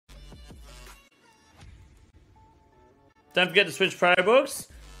Don't forget to switch PrayerBooks.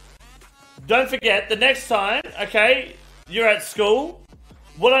 Don't forget, the next time, okay, you're at school,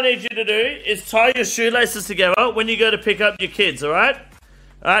 what I need you to do is tie your shoelaces together when you go to pick up your kids, alright?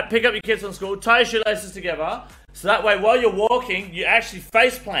 Alright, pick up your kids from school, tie your shoelaces together, so that way while you're walking, you actually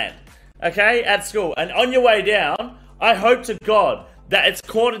face plant, okay, at school. And on your way down, I hope to God that it's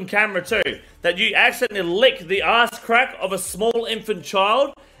caught in camera too, that you accidentally lick the ass crack of a small infant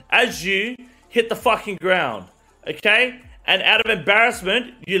child as you hit the fucking ground, okay? And out of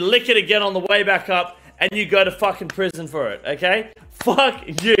embarrassment, you lick it again on the way back up and you go to fucking prison for it, okay?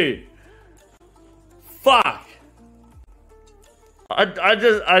 Fuck you. Fuck. I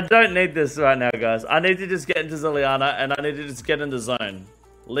don't need this right now, guys. I need to just get into Ziliana and I need to just get in the zone.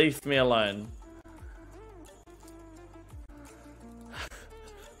 Leave me alone.